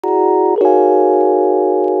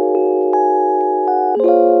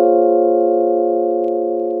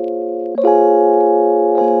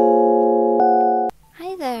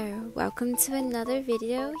welcome to another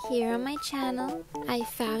video here on my channel. I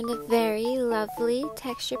found a very lovely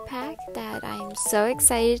texture pack that I'm so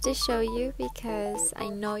excited to show you because I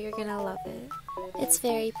know you're gonna love it. It's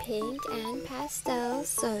very pink and pastel,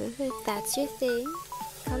 so if that's your thing,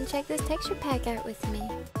 come check this texture pack out with me.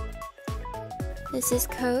 This is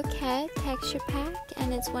Coquette texture pack,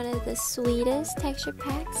 and it's one of the sweetest texture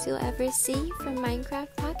packs you'll ever see from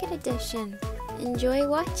Minecraft Pocket Edition. Enjoy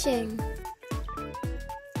watching!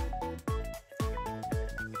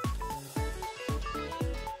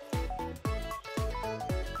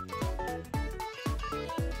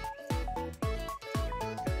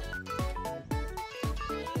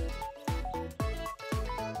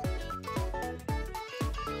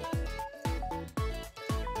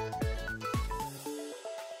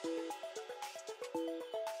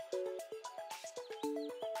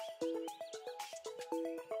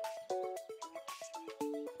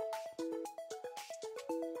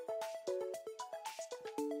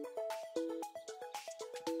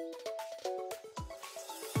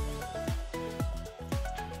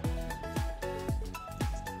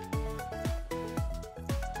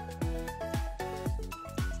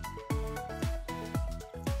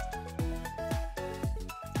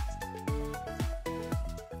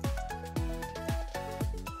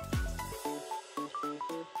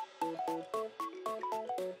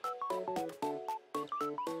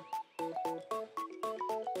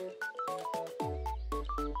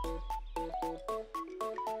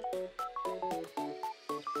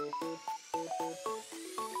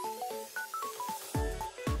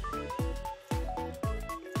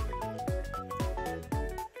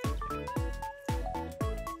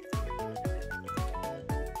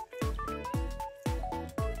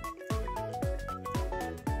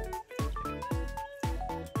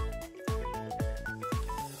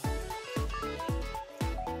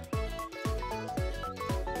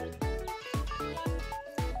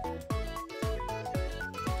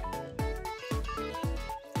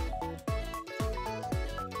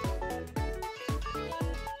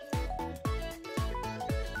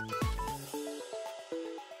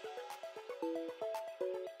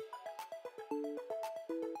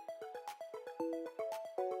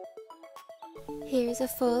 Here's a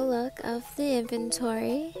full look of the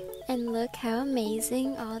inventory, and look how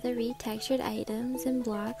amazing all the retextured items and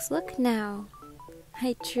blocks look now.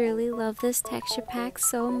 I truly love this texture pack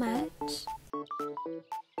so much.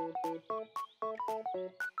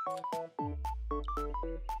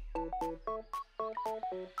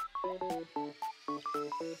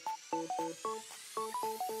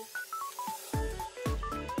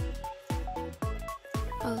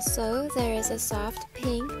 Also, there is a soft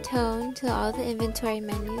pink tone to all the inventory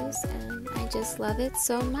menus, and I just love it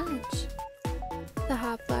so much. The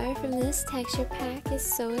hotbar from this texture pack is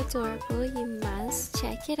so adorable, you must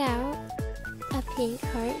check it out. A pink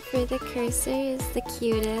heart for the cursor is the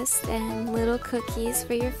cutest, and little cookies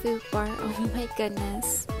for your food bar. Oh my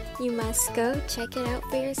goodness. You must go check it out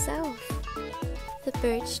for yourself. The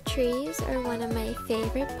birch trees are one of my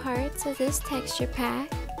favorite parts of this texture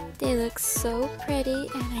pack. They look so pretty,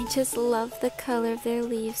 and I just love the color of their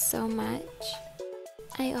leaves so much.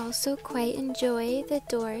 I also quite enjoy the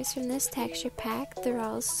doors from this texture pack. They're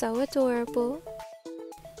all so adorable.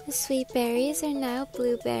 The sweet berries are now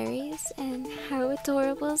blueberries, and how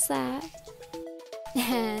adorable is that?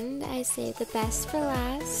 And I saved the best for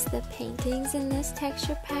last. The paintings in this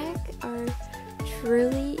texture pack are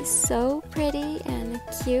truly so pretty and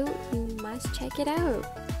cute. You must check it out.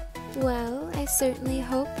 Well, I certainly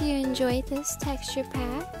hope you enjoyed this texture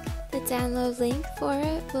pack. The download link for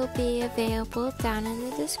it will be available down in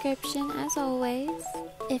the description as always.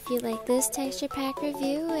 If you like this texture pack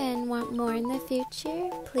review and want more in the future,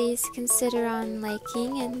 please consider on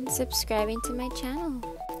liking and subscribing to my channel.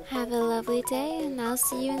 Have a lovely day, and I'll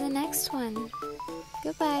see you in the next one.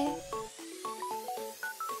 Goodbye.